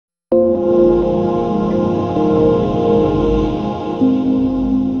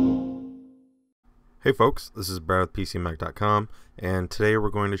Hey folks, this is Brad with PCMac.com, and today we're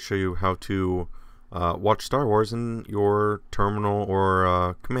going to show you how to watch Star Wars in your terminal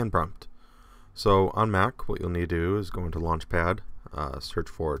or command prompt. So on Mac, what you'll need to do is go into Launchpad, search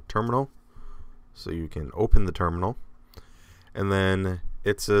for Terminal, so you can open the terminal, and then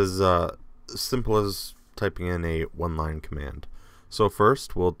it's as simple as typing in a one-line command. So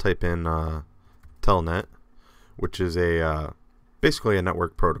first, we'll type in telnet, which is basically a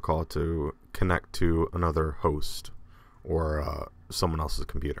network protocol to connect to another host or someone else's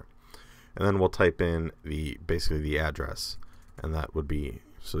computer. And then we'll type in basically the address, and that would be,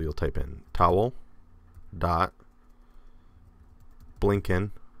 so you'll type in towel dot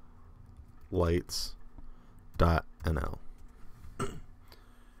blinken lights dot nl. And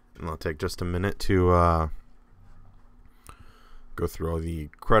it'll take just a minute to go through all the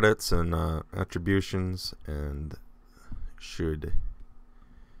credits and attributions, and should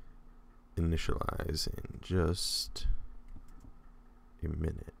initialize in just a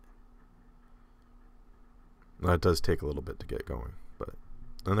minute. Well, it does take a little bit to get going,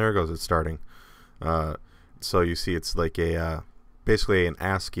 and there it goes, it's starting. So you see it's like basically an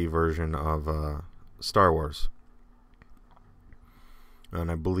ASCII version of Star Wars. And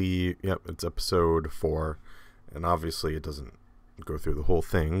I believe, yep, it's episode 4, and obviously it doesn't go through the whole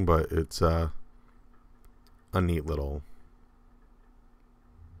thing, but it's a neat little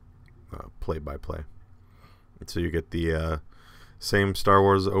play-by-play. So you get the same Star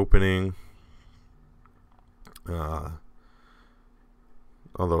Wars opening, although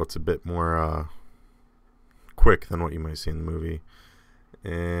it's a bit more quick than what you might see in the movie.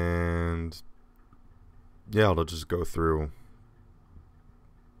 And yeah, it'll just go through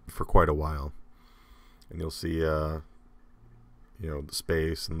for quite a while, and you'll see the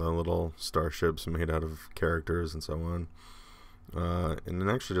space and the little starships made out of characters and so on. And then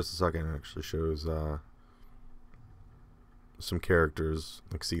actually just a second, it actually shows some characters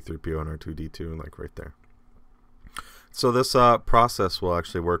like C-3PO and R2-D2 like right there. So this process will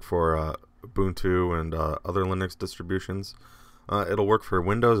actually work for Ubuntu and other Linux distributions. It'll work for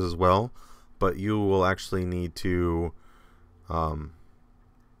Windows as well, but you will actually need to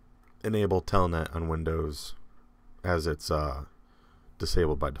enable Telnet on Windows, as it's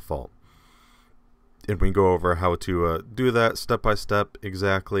disabled by default. And we go over how to do that step by step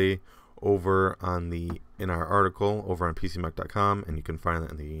exactly over in our article over on PCMac.com, and you can find that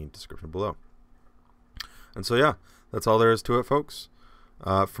in the description below. And so yeah, that's all there is to it, folks.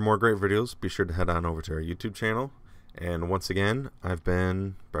 For more great videos, be sure to head on over to our YouTube channel. And once again, I've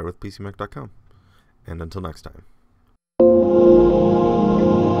been Brad with PCMac.com. And until next time.